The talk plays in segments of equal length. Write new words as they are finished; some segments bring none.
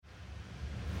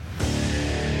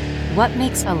What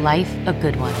makes a life a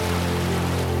good one?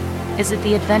 Is it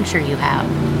the adventure you have?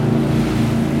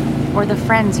 Or the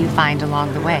friends you find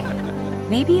along the way?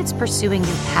 Maybe it's pursuing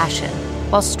your passion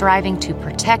while striving to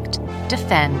protect,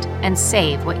 defend, and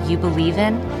save what you believe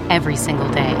in every single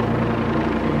day.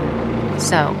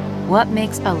 So, what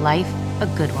makes a life a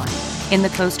good one? In the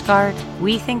Coast Guard,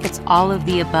 we think it's all of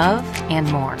the above and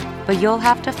more, but you'll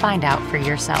have to find out for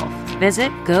yourself.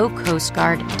 Visit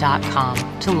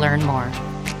gocoastguard.com to learn more.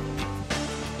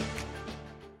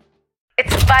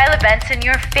 It's Violet Benson,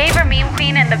 your favorite meme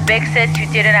queen and the big sis you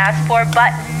didn't ask for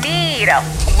but need.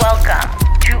 Welcome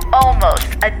to Almost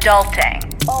Adulting.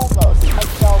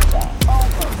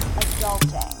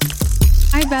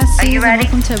 Hi, besties, Are you ready?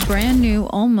 and welcome to a brand new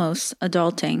Almost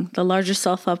Adulting, the largest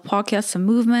self-help podcast and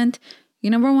movement, your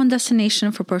number one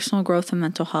destination for personal growth and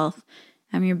mental health.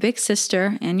 I'm your big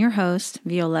sister and your host,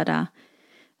 Violetta.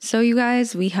 So you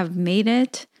guys, we have made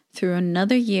it through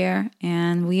another year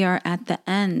and we are at the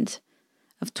end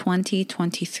of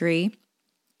 2023.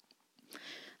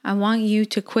 I want you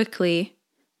to quickly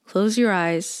close your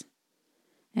eyes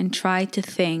and try to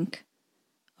think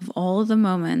of all of the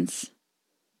moments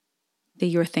that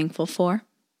you're thankful for.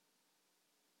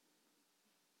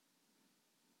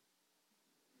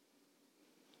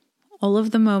 All of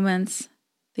the moments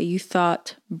that you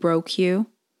thought broke you,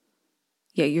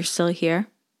 yet you're still here.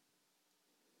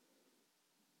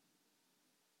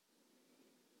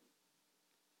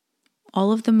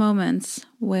 All of the moments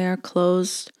where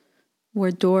doors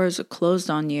are closed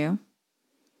on you,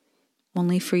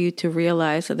 only for you to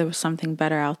realize that there was something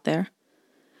better out there.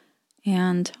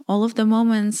 And all of the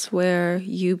moments where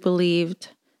you believed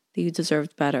that you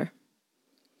deserved better.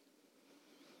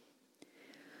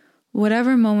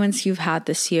 Whatever moments you've had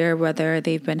this year, whether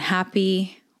they've been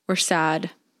happy or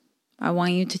sad, I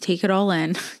want you to take it all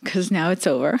in because now it's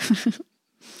over.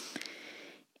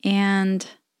 And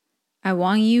I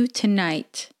want you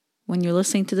tonight, when you're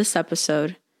listening to this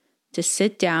episode, to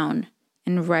sit down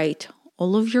and write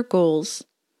all of your goals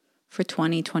for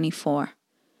 2024.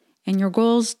 And your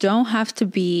goals don't have to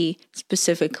be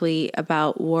specifically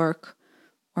about work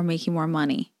or making more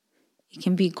money. It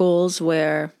can be goals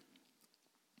where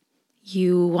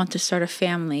you want to start a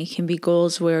family. It can be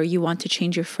goals where you want to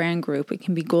change your friend group. It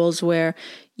can be goals where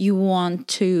you want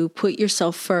to put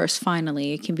yourself first,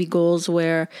 finally. It can be goals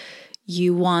where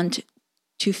you want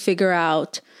to figure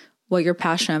out what you're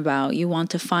passionate about. You want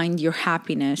to find your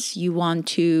happiness. You want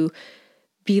to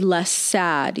be less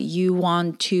sad. You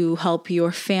want to help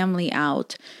your family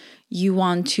out. You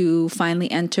want to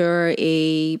finally enter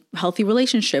a healthy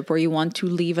relationship, or you want to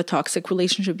leave a toxic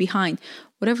relationship behind.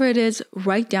 Whatever it is,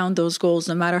 write down those goals,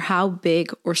 no matter how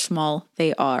big or small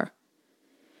they are.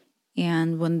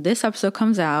 And when this episode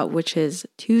comes out, which is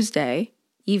Tuesday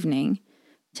evening,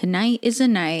 tonight is a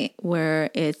night where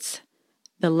it's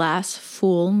the last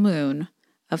full moon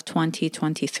of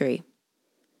 2023.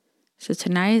 So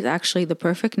tonight is actually the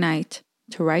perfect night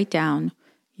to write down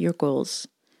your goals.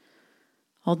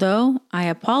 Although I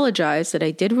apologize that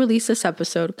I did release this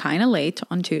episode kind of late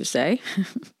on Tuesday,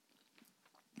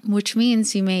 which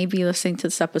means you may be listening to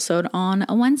this episode on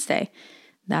a Wednesday.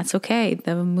 That's okay.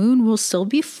 The moon will still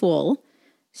be full,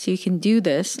 so you can do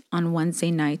this on Wednesday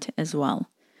night as well.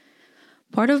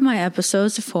 Part of my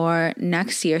episodes for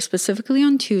next year, specifically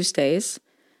on Tuesdays,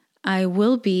 I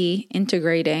will be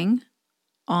integrating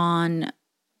on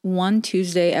one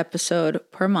Tuesday episode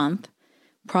per month,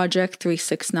 Project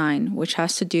 369, which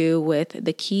has to do with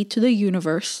the key to the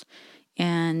universe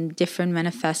and different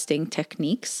manifesting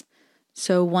techniques.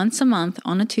 So once a month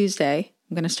on a Tuesday,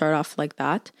 I'm going to start off like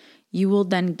that. You will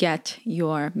then get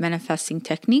your manifesting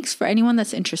techniques for anyone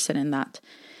that's interested in that.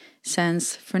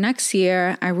 Since for next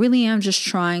year, I really am just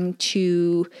trying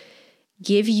to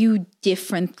give you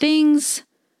different things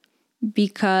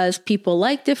because people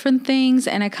like different things,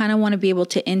 and I kind of want to be able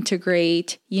to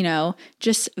integrate,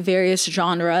 just various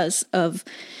genres of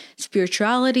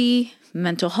spirituality,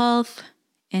 mental health,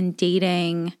 and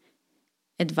dating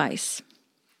advice.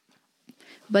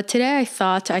 But today I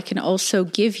thought I can also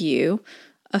give you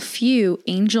a few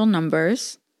angel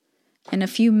numbers and a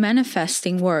few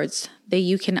manifesting words that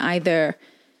you can either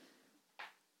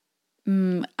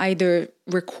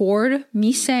record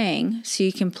me saying so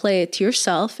you can play it to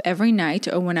yourself every night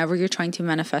or whenever you're trying to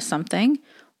manifest something,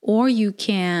 or you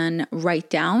can write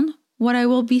down what I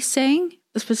will be saying,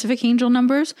 the specific angel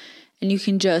numbers, and you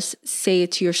can just say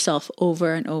it to yourself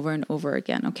over and over and over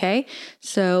again, okay?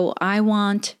 So I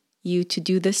want you to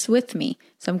do this with me.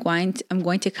 So I'm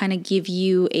going to kind of give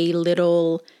you a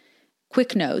little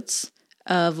quick notes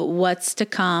of what's to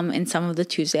come in some of the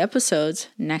Tuesday episodes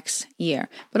next year.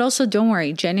 But also don't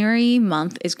worry, January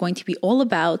month is going to be all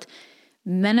about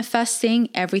manifesting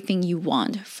everything you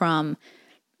want, from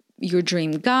your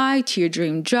dream guy to your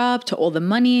dream job to all the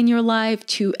money in your life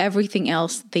to everything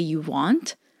else that you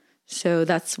want. So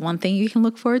that's one thing you can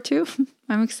look forward to.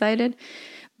 I'm excited.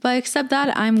 But except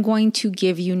that, I'm going to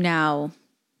give you now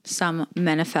some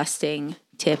manifesting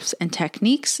tips and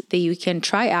techniques that you can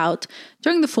try out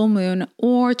during the full moon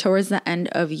or towards the end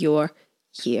of your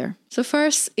year. So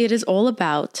first, it is all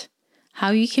about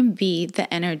how you can be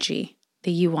the energy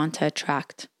that you want to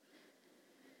attract.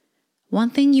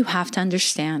 One thing you have to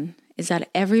understand is that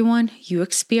everyone you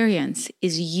experience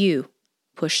is you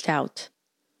pushed out.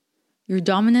 Your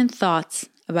dominant thoughts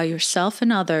about yourself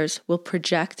and others will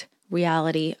project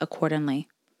reality accordingly.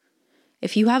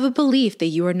 If you have a belief that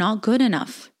you are not good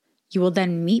enough, you will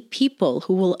then meet people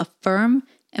who will affirm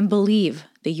and believe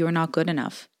that you are not good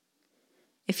enough.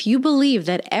 If you believe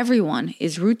that everyone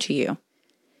is rude to you,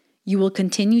 you will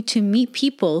continue to meet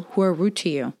people who are rude to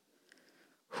you.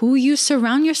 Who you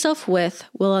surround yourself with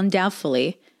will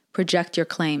undoubtedly project your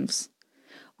claims.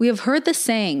 We have heard the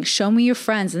saying, "Show me your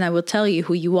friends and I will tell you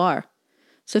who you are."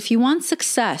 So if you want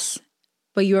success,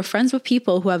 but you are friends with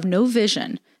people who have no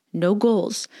vision, no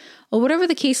goals, or whatever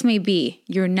the case may be,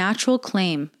 your natural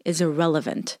claim is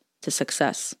irrelevant to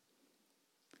success.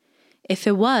 If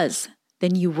it was,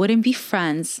 then you wouldn't be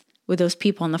friends with those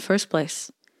people in the first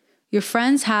place. Your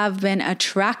friends have been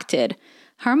attracted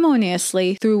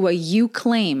harmoniously through what you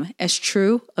claim as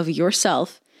true of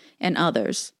yourself and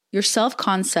others. Your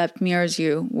self-concept mirrors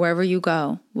you wherever you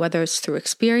go, whether it's through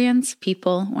experience,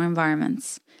 people, or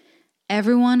environments.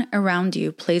 Everyone around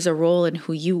you plays a role in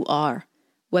who you are,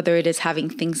 whether it is having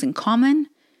things in common,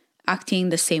 acting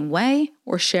the same way,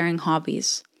 or sharing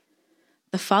hobbies.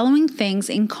 The following things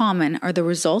in common are the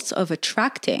results of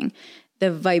attracting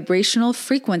the vibrational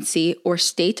frequency or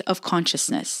state of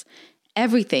consciousness.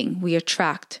 Everything we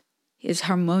attract is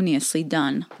harmoniously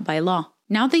done by law.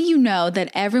 Now that you know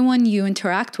that everyone you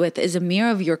interact with is a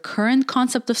mirror of your current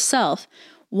concept of self,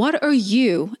 what are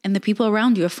you and the people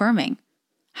around you affirming?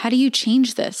 How do you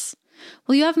change this?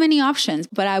 Well, you have many options,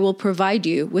 but I will provide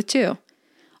you with two.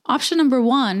 Option number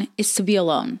 1 is to be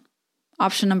alone.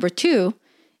 Option number 2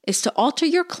 is to alter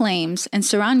your claims and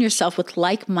surround yourself with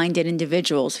like-minded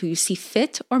individuals who you see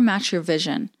fit or match your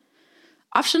vision.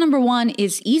 Option number 1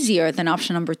 is easier than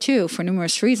option number 2 for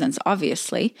numerous reasons,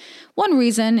 obviously. One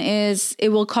reason is it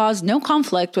will cause no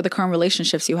conflict with the current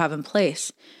relationships you have in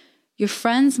place. Your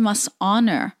friends must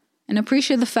honor and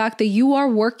appreciate the fact that you are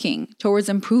working towards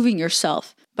improving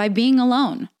yourself by being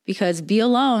alone, because be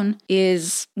alone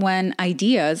is when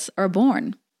ideas are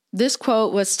born. This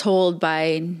quote was told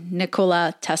by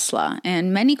Nikola Tesla,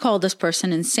 and many call this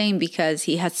person insane because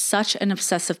he had such an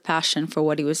obsessive passion for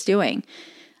what he was doing,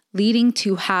 leading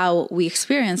to how we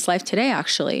experience life today,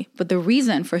 actually. But the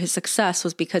reason for his success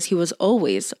was because he was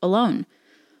always alone,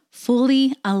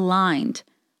 fully aligned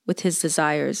with his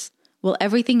desires, while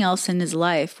everything else in his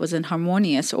life was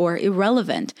inharmonious or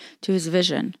irrelevant to his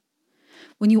vision.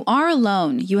 When you are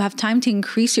alone, you have time to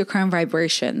increase your current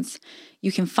vibrations.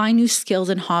 You can find new skills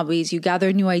and hobbies, you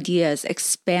gather new ideas,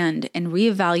 expand, and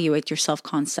reevaluate your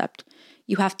self-concept.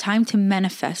 You have time to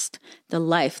manifest the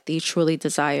life that you truly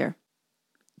desire.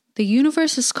 The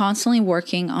universe is constantly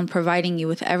working on providing you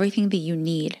with everything that you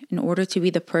need in order to be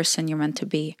the person you're meant to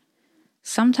be.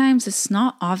 Sometimes it's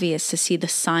not obvious to see the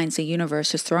signs the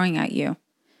universe is throwing at you.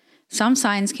 Some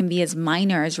signs can be as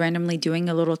minor as randomly doing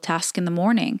a little task in the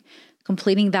morning.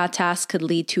 Completing that task could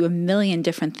lead to a million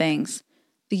different things.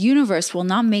 The universe will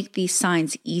not make these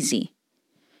signs easy.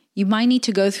 You might need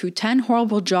to go through 10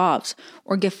 horrible jobs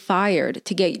or get fired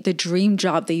to get the dream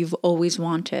job that you've always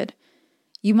wanted.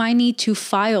 You might need to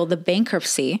file for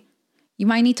bankruptcy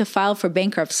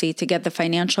to get the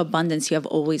financial abundance you have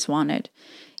always wanted.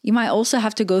 You might also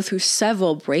have to go through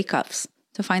several breakups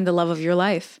to find the love of your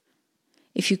life.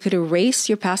 If you could erase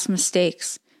your past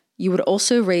mistakes, you would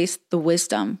also erase the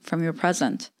wisdom from your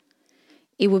present.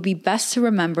 It would be best to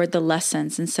remember the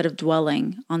lessons instead of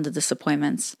dwelling on the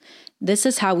disappointments. This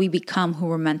is how we become who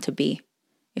we're meant to be.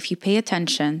 If you pay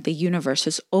attention, the universe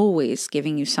is always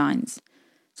giving you signs.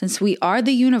 Since we are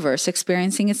the universe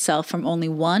experiencing itself from only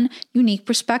one unique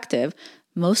perspective,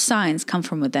 most signs come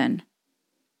from within.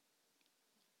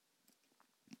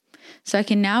 So I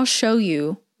can now show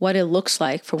you what it looks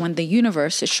like for when the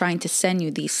universe is trying to send you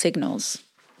these signals.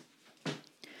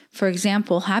 For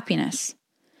example, happiness.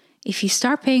 If you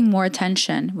start paying more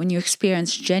attention when you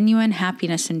experience genuine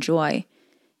happiness and joy,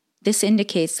 this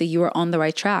indicates that you are on the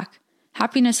right track.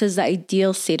 Happiness is the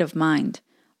ideal state of mind.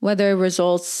 Whether it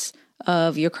results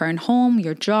of your current home,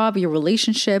 your job, your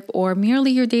relationship, or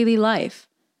merely your daily life.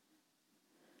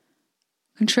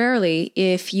 Contrarily,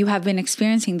 if you have been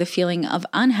experiencing the feeling of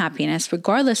unhappiness,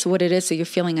 regardless of what it is that you're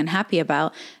feeling unhappy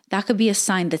about, that could be a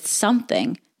sign that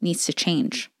something needs to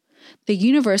change. The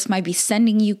universe might be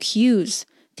sending you cues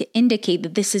to indicate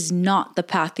that this is not the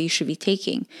path that you should be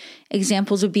taking.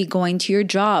 Examples would be going to your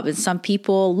job, and some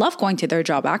people love going to their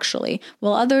job actually,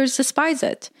 while others despise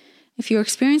it. If you're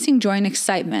experiencing joy and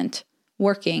excitement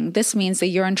working, this means that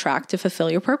you're on track to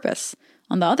fulfill your purpose.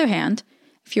 On the other hand,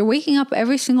 if you're waking up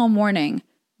every single morning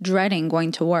dreading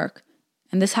going to work,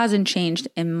 and this hasn't changed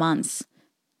in months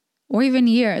or even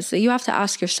years, that you have to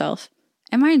ask yourself,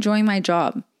 am I enjoying my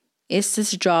job? Is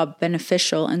this job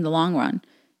beneficial in the long run?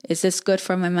 Is this good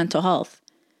for my mental health?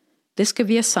 This could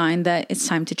be a sign that it's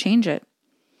time to change it.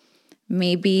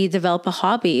 Maybe develop a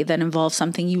hobby that involves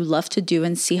something you love to do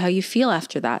and see how you feel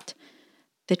after that.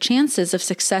 The chances of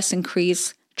success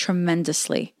increase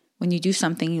tremendously when you do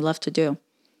something you love to do.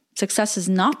 Success is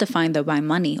not defined though by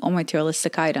money or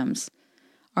materialistic items.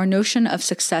 Our notion of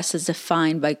success is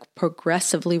defined by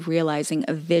progressively realizing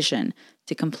a vision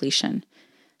to completion.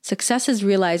 Success is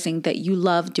realizing that you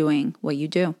love doing what you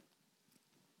do.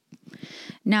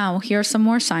 Now, here are some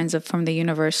more signs from the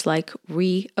universe, like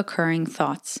reoccurring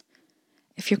thoughts.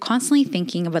 If you're constantly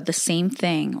thinking about the same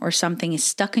thing or something is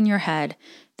stuck in your head,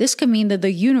 this could mean that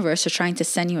the universe is trying to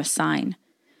send you a sign.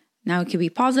 Now, it could be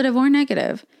positive or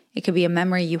negative. It could be a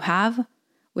memory you have,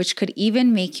 which could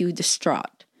even make you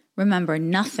distraught. Remember,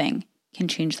 nothing can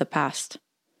change the past.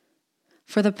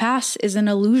 For the past is an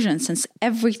illusion since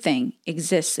everything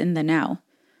exists in the now.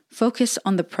 Focus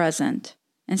on the present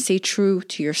and stay true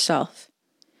to yourself.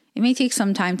 It may take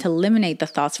some time to eliminate the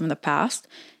thoughts from the past,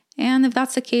 and if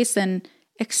that's the case, then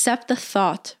accept the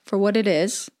thought for what it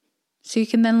is so you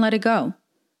can then let it go.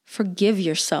 Forgive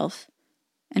yourself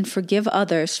and forgive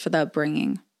others for the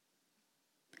upbringing.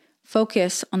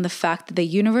 Focus on the fact that the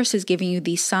universe is giving you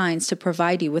these signs to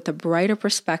provide you with a brighter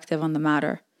perspective on the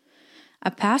matter.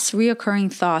 A past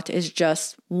reoccurring thought is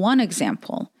just one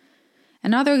example.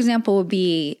 Another example would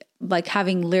be like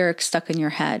having lyrics stuck in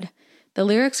your head. The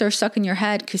lyrics are stuck in your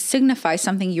head could signify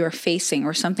something you're facing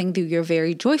or something that you're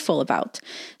very joyful about,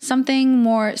 something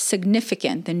more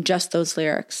significant than just those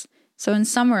lyrics. So in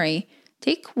summary,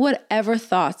 take whatever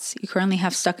thoughts you currently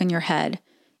have stuck in your head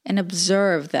and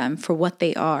observe them for what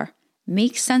they are.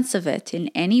 Make sense of it in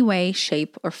any way,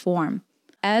 shape, or form.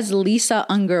 As Lisa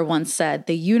Unger once said,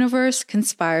 the universe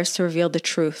conspires to reveal the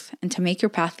truth and to make your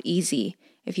path easy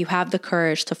if you have the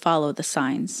courage to follow the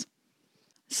signs.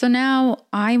 So now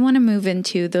I want to move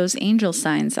into those angel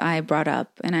signs I brought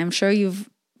up, and I'm sure you've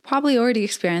probably already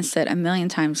experienced it a million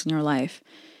times in your life.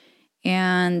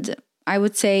 And I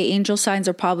would say angel signs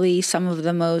are probably some of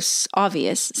the most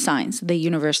obvious signs the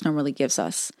universe normally gives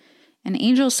us. And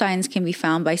angel signs can be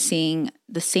found by seeing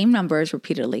the same numbers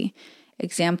repeatedly.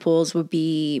 Examples would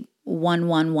be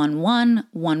 1111,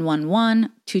 111,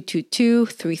 222,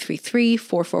 333,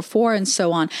 444, and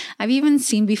so on. I've even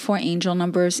seen before angel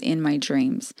numbers in my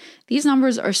dreams. These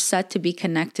numbers are said to be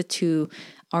connected to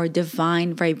our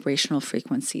divine vibrational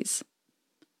frequencies.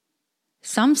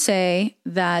 Some say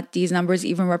that these numbers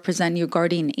even represent your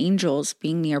guardian angels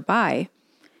being nearby.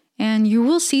 And you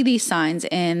will see these signs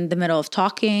in the middle of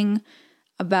talking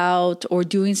about or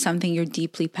doing something you're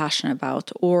deeply passionate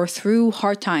about, or through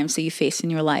hard times that you face in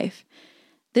your life.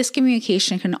 This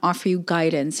communication can offer you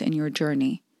guidance in your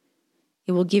journey.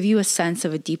 It will give you a sense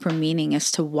of a deeper meaning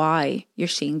as to why you're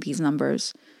seeing these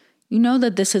numbers. You know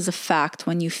that this is a fact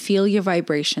when you feel your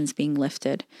vibrations being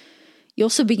lifted. You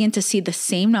also begin to see the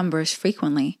same numbers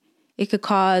frequently. It could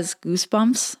cause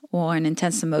goosebumps or an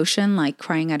intense emotion like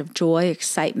crying out of joy,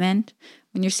 excitement,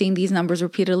 when you're seeing these numbers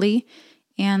repeatedly.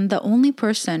 And the only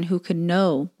person who can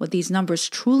know what these numbers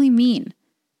truly mean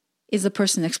is the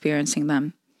person experiencing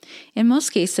them. In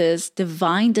most cases,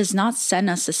 divine does not send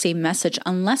us the same message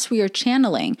unless we are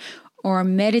channeling or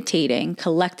meditating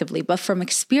collectively, but from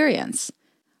experience,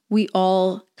 we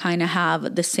all kind of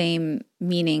have the same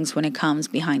meanings when it comes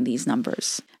behind these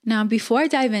numbers. Now, before I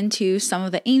dive into some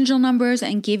of the angel numbers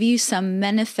and give you some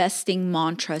manifesting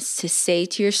mantras to say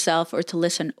to yourself or to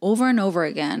listen over and over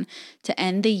again to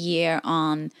end the year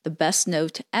on the best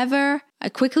note ever, I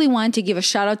quickly want to give a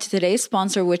shout out to today's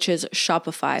sponsor, which is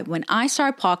Shopify. When I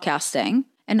started podcasting,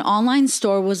 an online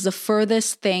store was the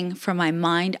furthest thing from my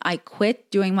mind. I quit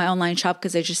doing my online shop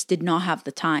because I just did not have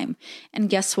the time. And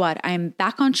guess what? I am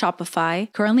back on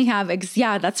Shopify. Currently have,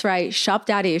 that's right,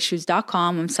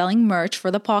 shopdaddyissues.com. I'm selling merch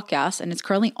for the podcast and it's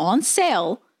currently on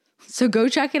sale So go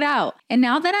check it out. And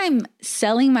now that I'm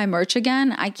selling my merch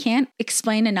again, I can't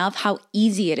explain enough how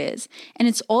easy it is. And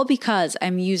it's all because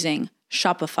I'm using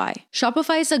Shopify.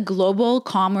 Shopify is a global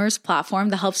commerce platform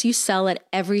that helps you sell at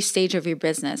every stage of your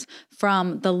business,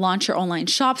 from the launch your online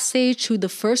shop stage to the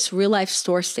first real life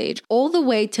store stage, all the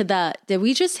way to the did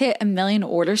we just hit 1 million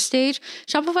order stage?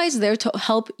 Shopify is there to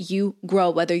help you grow,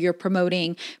 whether you're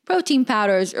promoting protein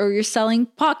powders or you're selling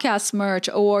podcast merch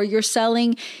or you're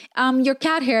selling your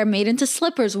cat hair made into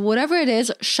slippers, whatever it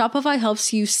is, Shopify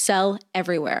helps you sell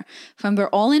everywhere. From their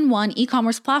all-in-one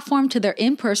e-commerce platform to their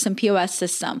in-person POS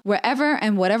system, wherever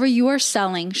and whatever you are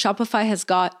selling, Shopify has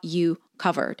got you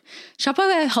covered.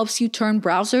 Shopify helps you turn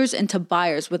browsers into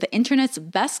buyers with the internet's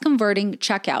best converting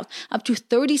checkout, up to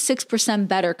 36%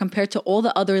 better compared to all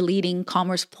the other leading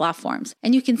commerce platforms.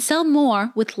 And you can sell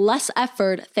more with less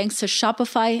effort thanks to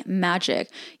Shopify Magic,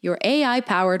 your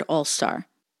AI-powered all-star.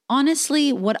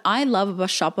 Honestly, what I love about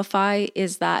Shopify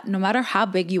is that no matter how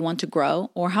big you want to grow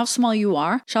or how small you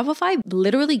are, Shopify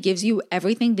literally gives you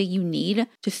everything that you need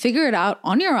to figure it out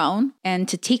on your own and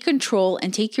to take control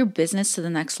and take your business to the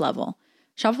next level.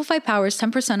 Shopify powers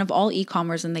 10% of all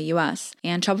e-commerce in the US,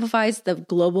 and Shopify is the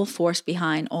global force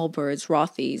behind Allbirds,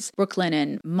 Rothy's,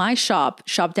 Brooklinen, My Shop,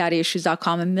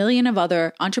 ShopDaddyIssues.com, and a million of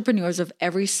other entrepreneurs of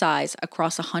every size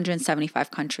across 175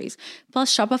 countries.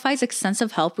 Plus, Shopify's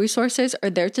extensive help resources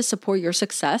are there to support your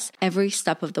success every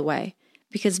step of the way.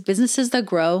 Because businesses that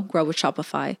grow with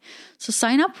Shopify. So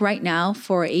sign up right now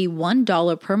for a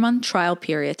 $1 per month trial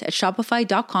period at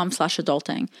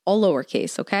shopify.com/adulting, all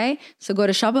lowercase, okay? So go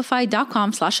to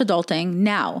shopify.com/adulting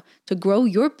now to grow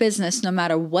your business no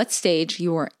matter what stage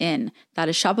you are in. That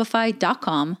is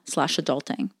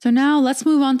shopify.com/adulting. So now let's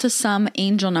move on to some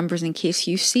angel numbers in case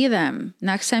you see them.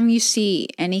 Next time you see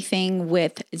anything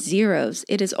with zeros,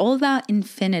 it is all about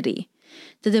infinity.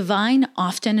 The divine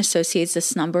often associates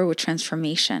this number with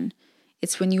transformation.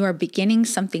 It's when you are beginning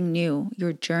something new,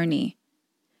 your journey.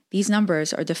 These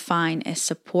numbers are defined as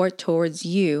support towards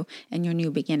you and your new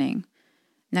beginning.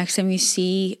 Next time you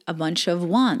see a bunch of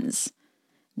ones,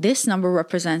 this number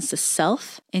represents the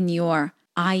self and your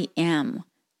I am.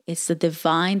 It's the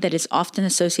divine that is often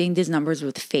associating these numbers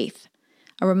with faith.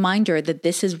 A reminder that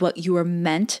this is what you are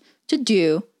meant to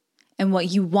do and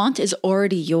what you want is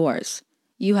already yours.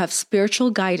 You have spiritual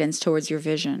guidance towards your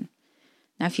vision.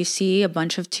 Now, if you see a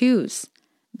bunch of twos,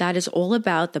 that is all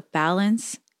about the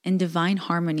balance and divine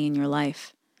harmony in your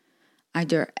life.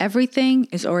 Either everything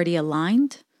is already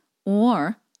aligned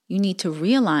or you need to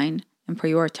realign and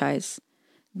prioritize.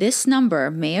 This number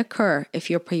may occur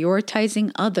if you're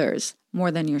prioritizing others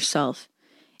more than yourself.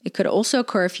 It could also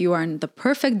occur if you are in the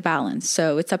perfect balance,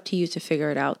 so it's up to you to figure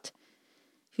it out.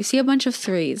 If you see a bunch of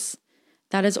threes,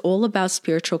 that is all about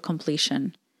spiritual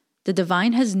completion. The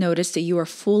divine has noticed that you are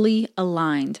fully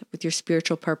aligned with your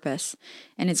spiritual purpose,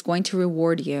 and it's going to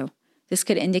reward you. This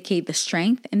could indicate the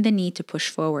strength and the need to push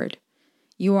forward.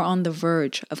 You are on the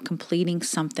verge of completing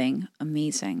something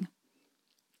amazing.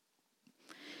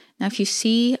 Now, if you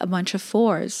see a bunch of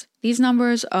fours, these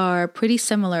numbers are pretty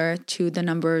similar to the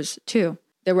numbers 2.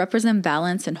 They represent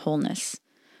balance and wholeness.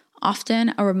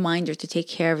 Often a reminder to take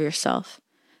care of yourself.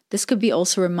 This could be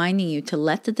also reminding you to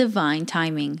let the divine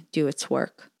timing do its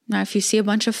work. Now, if you see a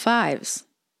bunch of fives,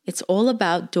 it's all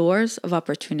about doors of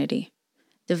opportunity.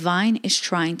 Divine is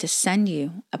trying to send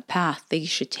you a path that you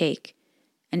should take,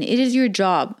 and it is your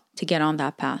job to get on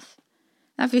that path.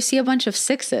 Now, if you see a bunch of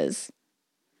sixes,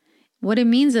 what it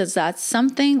means is that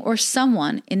something or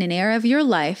someone in an area of your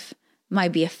life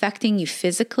might be affecting you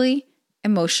physically,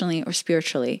 emotionally, or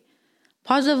spiritually,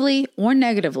 positively or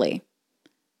negatively.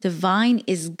 Divine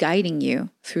is guiding you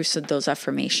through those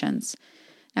affirmations.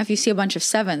 Now, if you see a bunch of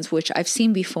sevens, which I've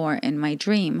seen before in my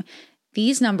dream,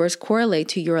 these numbers correlate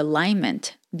to your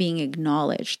alignment being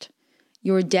acknowledged.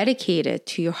 You're dedicated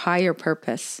to your higher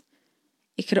purpose.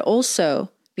 It could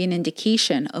also be an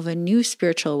indication of a new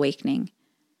spiritual awakening.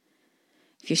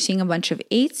 If you're seeing a bunch of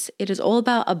eights, it is all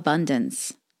about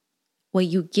abundance. What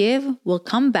you give will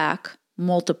come back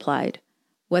multiplied,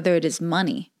 whether it is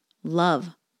money,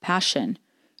 love, passion.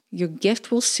 Your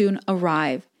gift will soon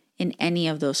arrive in any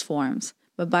of those forms.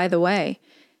 But by the way,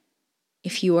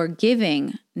 if you are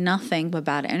giving nothing but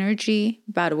bad energy,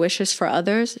 bad wishes for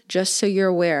others, just so you're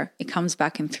aware, it comes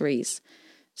back in threes.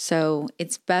 So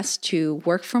it's best to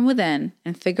work from within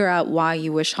and figure out why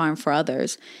you wish harm for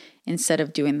others instead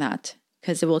of doing that,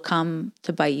 because it will come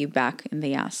to bite you back in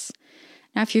the ass.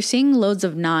 Now, if you're seeing loads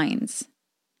of nines,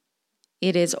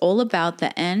 it is all about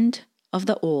the end of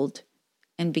the old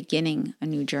and beginning a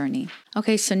new journey.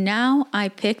 Okay, so now I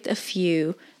picked a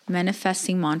few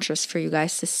manifesting mantras for you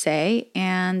guys to say,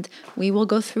 and we will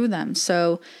go through them.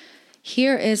 So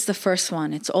Here is the first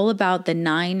one. It's all about the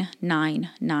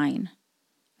 999.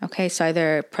 Okay, so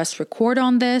either press record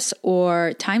on this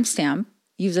or timestamp.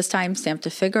 Use this timestamp to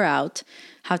figure out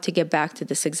how to get back to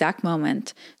this exact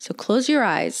moment. So close your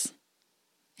eyes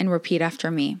and repeat after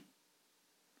me.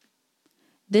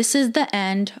 This is the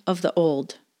end of the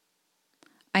old.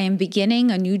 I am beginning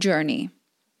a new journey.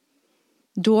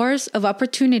 Doors of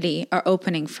opportunity are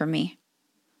opening for me.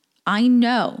 I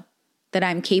know that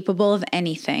I'm capable of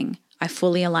anything I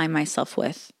fully align myself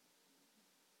with.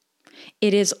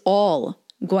 It is all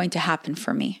going to happen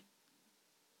for me.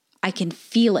 I can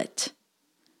feel it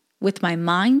with my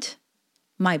mind,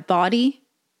 my body,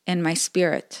 and my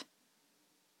spirit.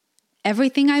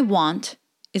 Everything I want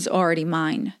is already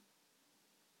mine.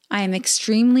 I am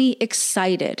extremely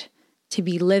excited to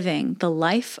be living the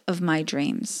life of my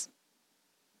dreams.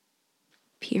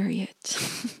 Period.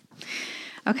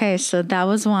 Okay, so that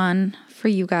was one for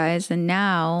you guys. And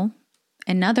now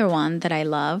another one that I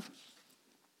love.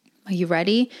 Are you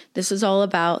ready? This is all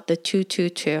about the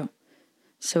 222.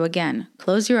 So again,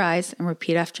 close your eyes and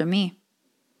repeat after me.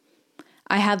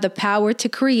 I have the power to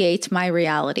create my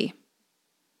reality.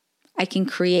 I can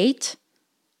create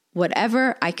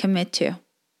whatever I commit to.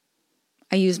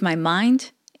 I use my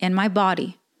mind and my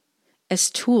body as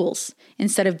tools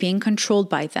instead of being controlled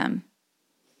by them.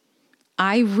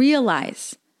 I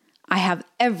realize I have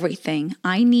everything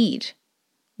I need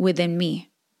within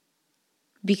me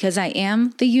because I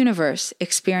am the universe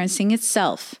experiencing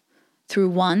itself through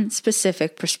one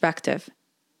specific perspective.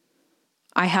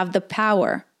 I have the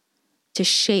power to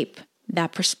shape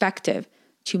that perspective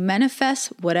to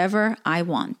manifest whatever I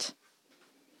want.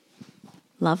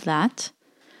 Love that.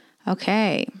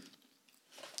 Okay.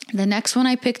 The next one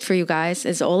I picked for you guys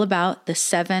is all about the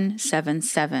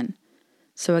 777.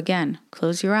 So again,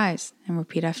 close your eyes and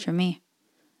repeat after me.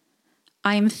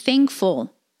 I am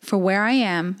thankful for where I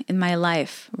am in my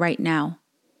life right now.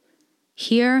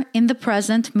 Here in the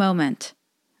present moment,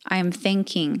 I am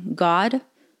thanking God,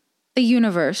 the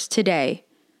universe today,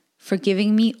 for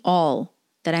giving me all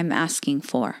that I'm asking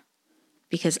for,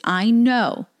 because I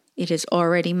know it is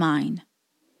already mine.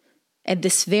 At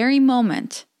this very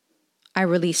moment, I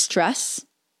release stress,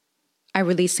 I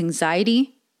release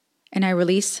anxiety, and I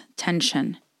release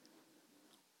tension.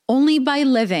 Only by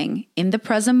living in the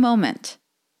present moment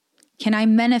can I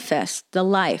manifest the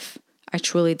life I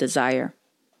truly desire.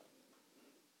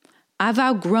 I've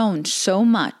outgrown so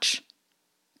much,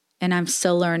 and I'm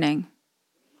still learning.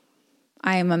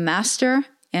 I am a master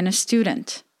and a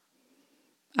student.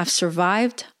 I've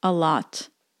survived a lot,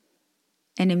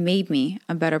 and it made me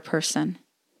a better person.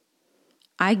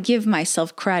 I give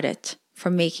myself credit for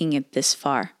making it this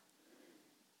far.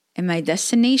 And my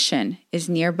destination is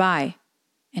nearby,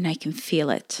 and I can feel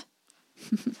it.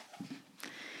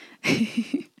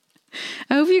 I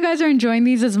hope you guys are enjoying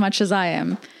these as much as I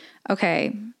am.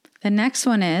 Okay, the next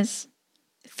one is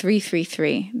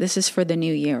 333. This is for the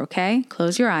new year, okay?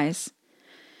 Close your eyes.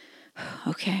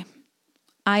 Okay.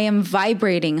 I am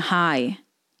vibrating high.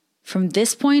 From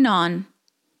this point on,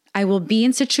 I will be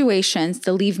in situations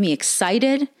that leave me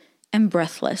excited and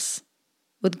breathless,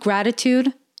 with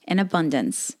gratitude and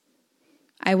abundance.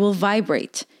 I will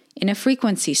vibrate in a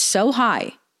frequency so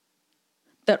high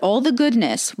that all the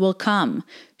goodness will come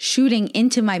shooting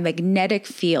into my magnetic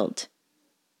field.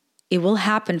 It will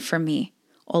happen for me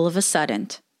all of a sudden,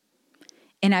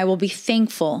 and I will be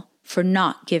thankful for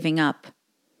not giving up.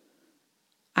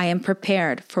 I am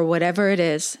prepared for whatever it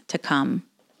is to come.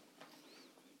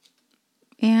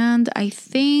 And I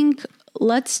think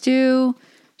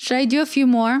should I do a few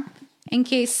more in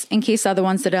case other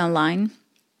ones that are online?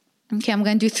 Okay, I'm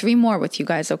going to do 3 more with you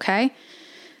guys, okay?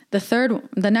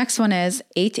 The next one is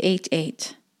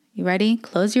 888. You ready?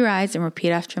 Close your eyes and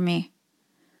repeat after me.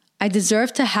 I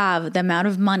deserve to have the amount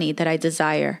of money that I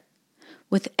desire.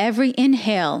 With every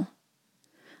inhale,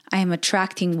 I am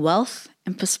attracting wealth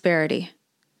and prosperity.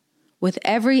 With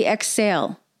every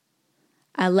exhale,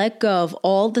 I let go of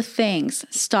all the things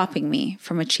stopping me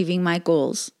from achieving my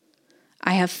goals.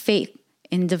 I have faith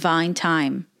in divine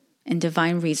time and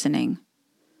divine reasoning.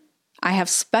 I have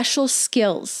special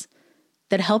skills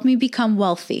that help me become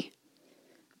wealthy.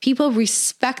 People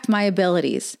respect my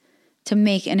abilities to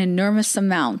make an enormous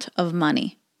amount of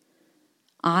money.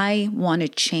 I want to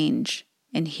change,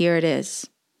 and here it is.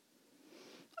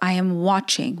 I am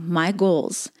watching my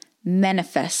goals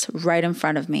manifest right in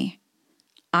front of me.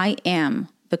 I am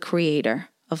the creator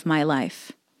of my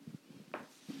life.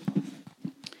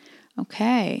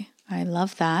 Okay, I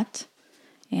love that.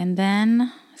 And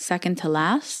then, second to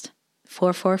last,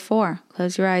 444.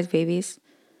 Close your eyes, babies.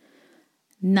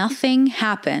 Nothing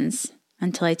happens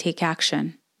until I take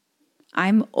action.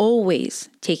 I'm always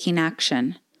taking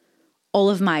action. All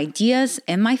of my ideas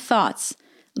and my thoughts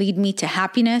lead me to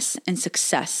happiness and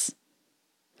success.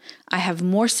 I have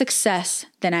more success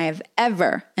than I have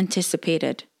ever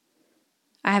anticipated.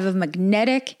 I have a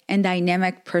magnetic and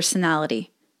dynamic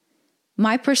personality.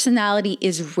 My personality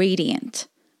is radiant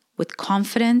with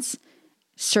confidence,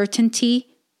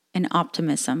 certainty, and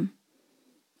optimism.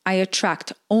 I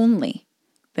attract only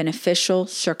beneficial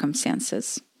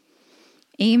circumstances.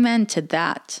 Amen to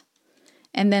that.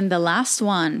 And then the last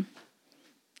one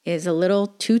is a little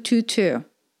 222,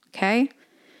 okay?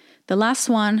 The last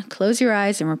one, close your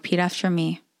eyes and repeat after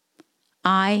me.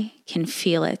 I can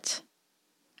feel it.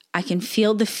 I can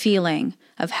feel the feeling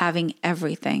of having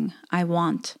everything I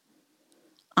want.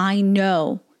 I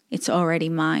know it's already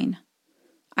mine.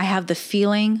 I have the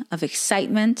feeling of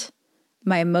excitement.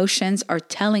 My emotions are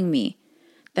telling me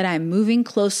that I'm moving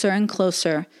closer and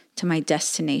closer to my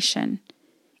destination.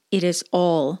 It is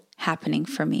all happening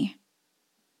for me.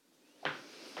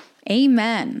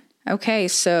 Amen. Okay,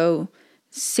 so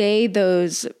say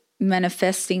those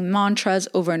manifesting mantras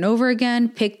over and over again.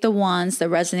 Pick the ones that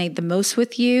resonate the most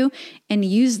with you and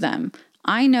use them.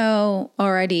 I know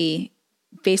already,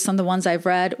 based on the ones I've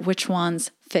read, which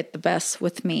ones fit the best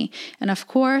with me. And of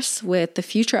course, with the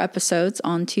future episodes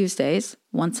on Tuesdays,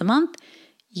 once a month,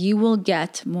 you will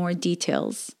get more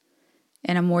details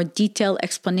and a more detailed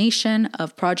explanation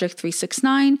of Project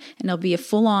 369, and it'll be a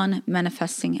full-on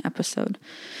manifesting episode.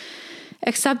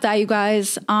 Except that, you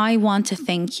guys, I want to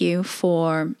thank you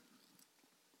for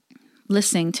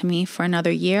listening to me for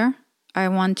another year. I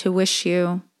want to wish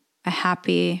you a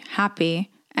happy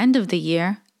end of the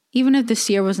year. Even if this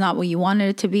year was not what you wanted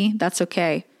it to be, that's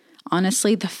okay.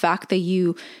 Honestly, the fact that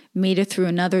you made it through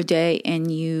another day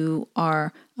and you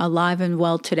are alive and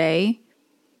well today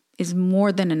is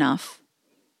more than enough.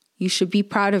 You should be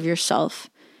proud of yourself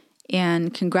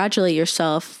and congratulate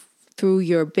yourself through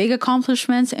your big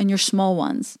accomplishments and your small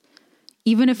ones,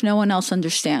 even if no one else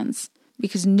understands,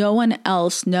 because no one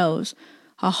else knows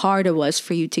how hard it was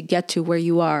for you to get to where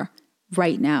you are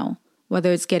right now,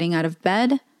 whether it's getting out of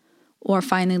bed or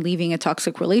finally leaving a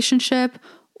toxic relationship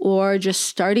or just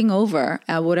starting over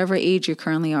at whatever age you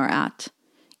currently are at.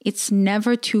 It's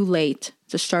never too late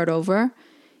to start over.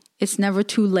 It's never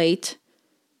too late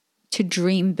to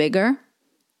dream bigger.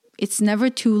 It's never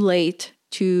too late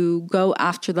to go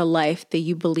after the life that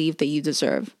you believe that you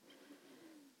deserve.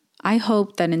 I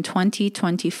hope that in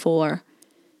 2024,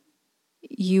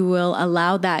 you will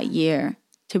allow that year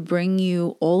to bring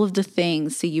you all of the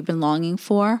things that you've been longing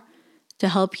for, to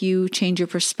help you change your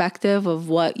perspective of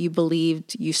what you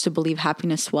used to believe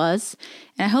happiness was.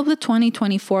 And I hope that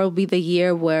 2024 will be the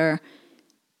year where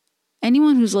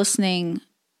anyone who's listening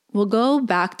will go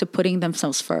back to putting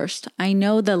themselves first. I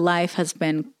know that life has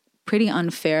been pretty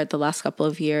unfair the last couple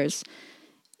of years,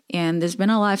 and there's been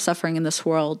a lot of suffering in this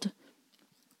world.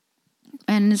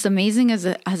 And as amazing as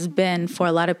it has been for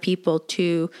a lot of people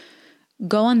to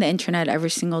go on the internet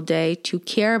every single day, to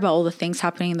care about all the things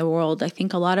happening in the world, I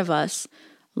think a lot of us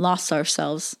lost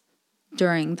ourselves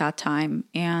during that time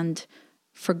and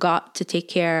forgot to take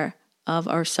care of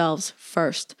ourselves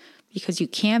first, because you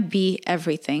can't be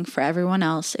everything for everyone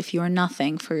else if you are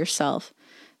nothing for yourself.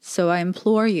 So I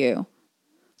implore you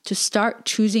to start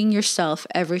choosing yourself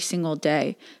every single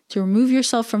day, to remove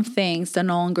yourself from things that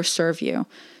no longer serve you,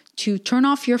 to turn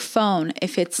off your phone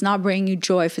if it's not bringing you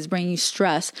joy, if it's bringing you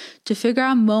stress, to figure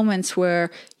out moments where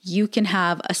you can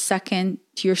have a second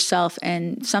to yourself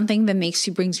and something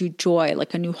that brings you joy,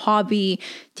 like a new hobby,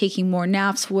 taking more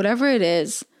naps, whatever it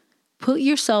is. Put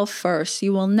yourself first.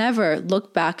 You will never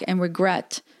look back and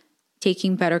regret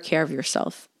taking better care of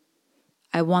yourself.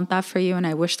 I want that for you, and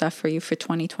I wish that for you for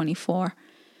 2024.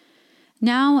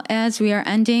 Now, as we are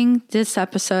ending this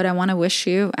episode, I want to wish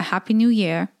you a happy new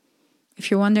year. If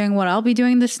you're wondering what I'll be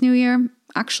doing this new year,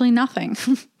 actually nothing.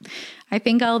 I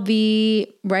think I'll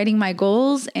be writing my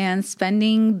goals and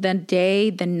spending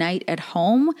the night at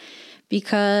home,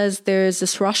 because there's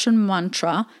this Russian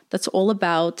mantra that's all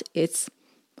about, it's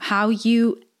how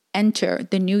you enter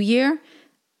the new year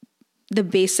that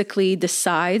basically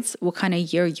decides what kind of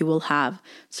year you will have.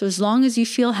 So as long as you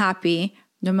feel happy,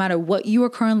 no matter what you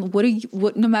are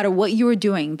no matter what you are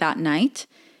doing that night,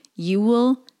 you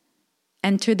will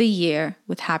enter the year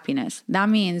with happiness. That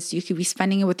means you could be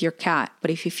spending it with your cat,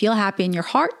 but if you feel happy in your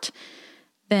heart,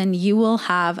 then you will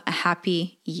have a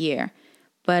happy year.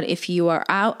 But if you are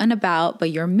out and about,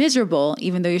 but you're miserable,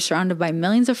 even though you're surrounded by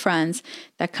millions of friends,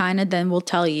 that kind of then will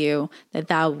tell you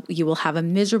that you will have a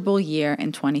miserable year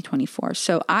in 2024.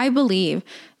 So I believe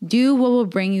do what will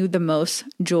bring you the most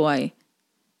joy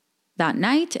that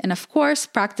night. And of course,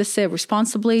 practice it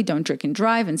responsibly, don't drink and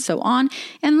drive, and so on.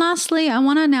 And lastly, I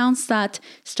want to announce that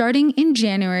starting in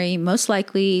January, most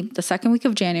likely the second week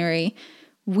of January,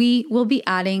 we will be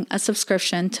adding a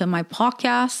subscription to my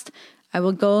podcast. I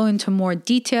will go into more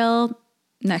detail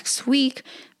next week,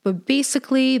 but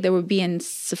basically there will be a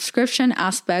subscription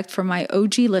aspect for my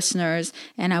OG listeners,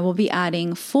 and I will be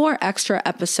adding 4 extra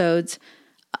episodes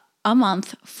a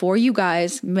month for you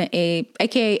guys,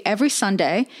 aka every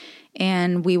Sunday.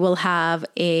 And we will have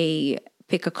a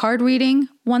pick a card reading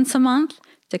once a month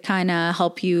to kind of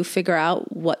help you figure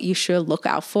out what you should look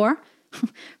out for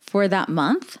that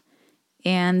month.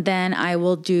 And then I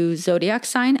will do zodiac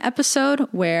sign episode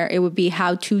where it would be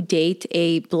how to date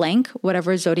a blank,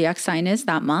 whatever zodiac sign is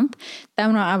that month.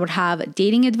 Then I would have a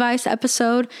dating advice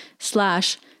episode /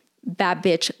 Bad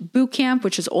Bitch Bootcamp,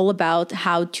 which is all about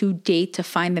how to date to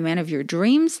find the man of your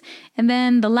dreams. And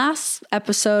then the last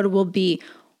episode will be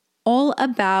all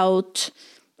about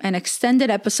an extended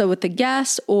episode with a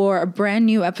guest or a brand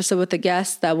new episode with a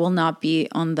guest that will not be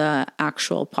on the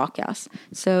actual podcast.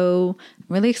 So I'm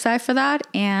really excited for that.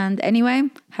 And anyway,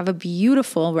 have a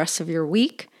beautiful rest of your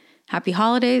week. Happy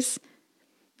holidays.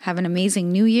 Have an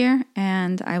amazing new year.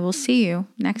 And I will see you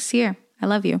next year. I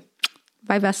love you.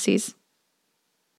 Bye, besties.